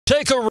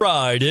Take a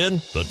ride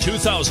in the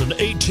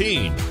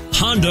 2018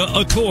 Honda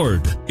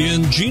Accord.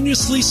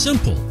 Ingeniously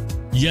simple,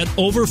 yet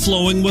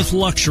overflowing with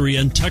luxury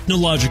and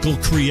technological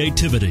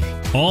creativity.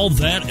 All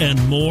that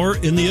and more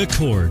in the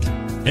Accord,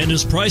 and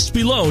is priced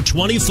below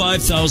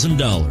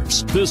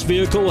 $25,000. This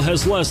vehicle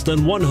has less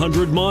than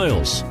 100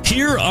 miles.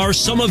 Here are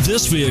some of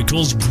this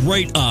vehicle's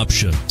great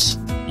options: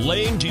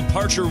 lane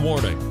departure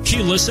warning,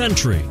 keyless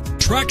entry,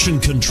 traction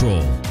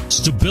control,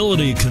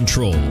 stability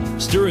control,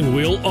 steering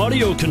wheel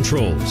audio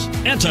controls,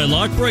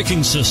 anti-lock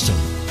braking system,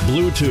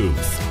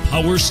 Bluetooth,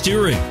 power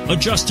steering,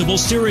 adjustable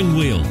steering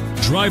wheel,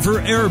 driver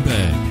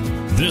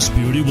airbag. This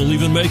beauty will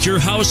even make your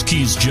house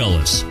keys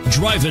jealous.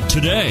 Drive it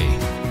today.